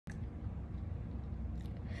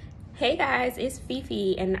Hey guys, it's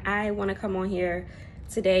Fifi, and I want to come on here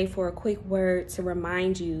today for a quick word to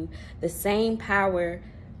remind you the same power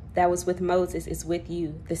that was with Moses is with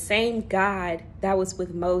you. The same God that was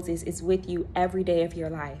with Moses is with you every day of your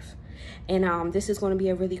life. And this is going to be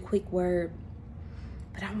a really quick word,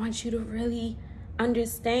 but I want you to really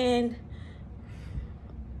understand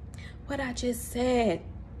what I just said.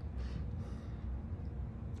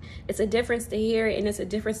 It's a difference to hear it, and it's a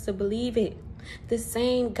difference to believe it. The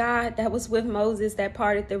same God that was with Moses that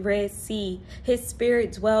parted the Red Sea, his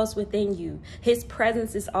spirit dwells within you. His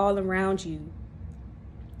presence is all around you.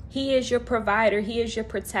 He is your provider. He is your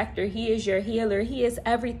protector. He is your healer. He is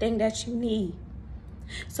everything that you need.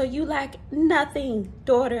 So you lack nothing,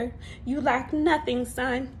 daughter. You lack nothing,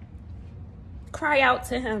 son. Cry out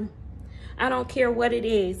to him. I don't care what it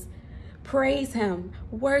is. Praise him.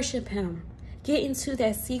 Worship him. Get into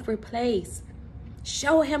that secret place.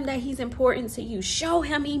 Show him that he's important to you. Show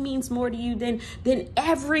him he means more to you than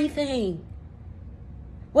everything.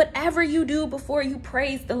 Whatever you do before you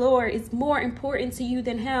praise the Lord is more important to you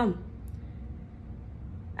than him.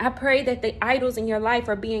 I pray that the idols in your life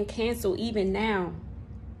are being canceled even now.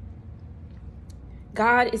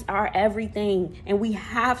 God is our everything, and we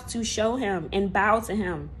have to show him and bow to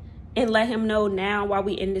him and let him know now while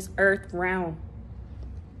we in this earth realm.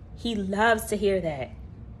 He loves to hear that.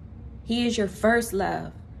 He is your first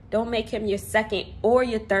love. Don't make him your second or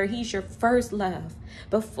your third. He's your first love.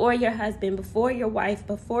 Before your husband, before your wife,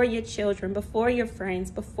 before your children, before your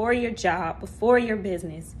friends, before your job, before your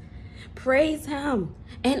business. Praise him,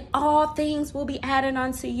 and all things will be added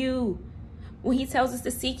unto you. When he tells us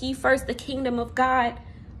to seek ye first the kingdom of God,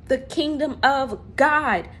 the kingdom of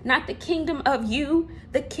God, not the kingdom of you,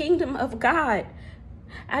 the kingdom of God.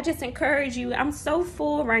 I just encourage you. I'm so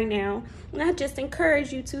full right now. And I just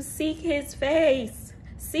encourage you to seek his face.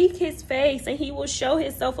 Seek his face, and he will show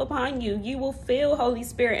himself upon you. You will feel Holy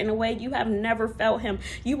Spirit in a way you have never felt him.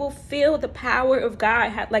 You will feel the power of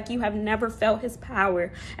God like you have never felt his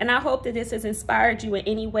power. And I hope that this has inspired you in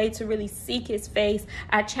any way to really seek his face.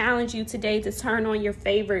 I challenge you today to turn on your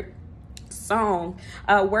favorite song,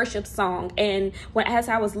 worship song. And as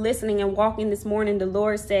I was listening and walking this morning, the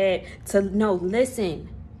Lord said listen.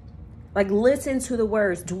 Like, listen to the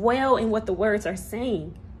words, dwell in what the words are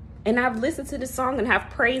saying. And I've listened to the song and I've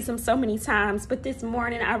praised him so many times, but this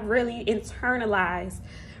morning I really internalized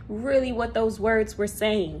what those words were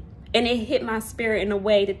saying. And it hit my spirit in a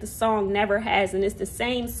way that the song never has. And it's the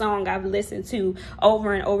same song I've listened to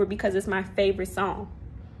over and over because it's my favorite song.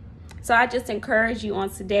 So I just encourage you on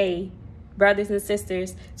today, brothers and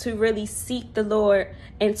sisters, to really seek the Lord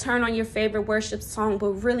and turn on your favorite worship song, but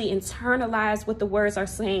really internalize what the words are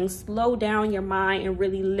saying. Slow down your mind and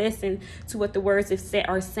really listen to what the words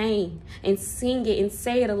are saying, and sing it and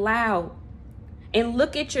say it aloud. And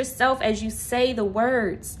look at yourself as you say the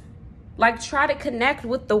words. Like, try to connect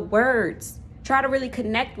with the words. Try to really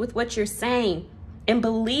connect with what you're saying and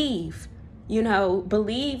believe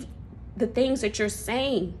the things that you're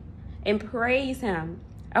saying, and praise him.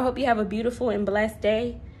 I hope you have a beautiful and blessed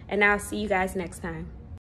day, and I'll see you guys next time.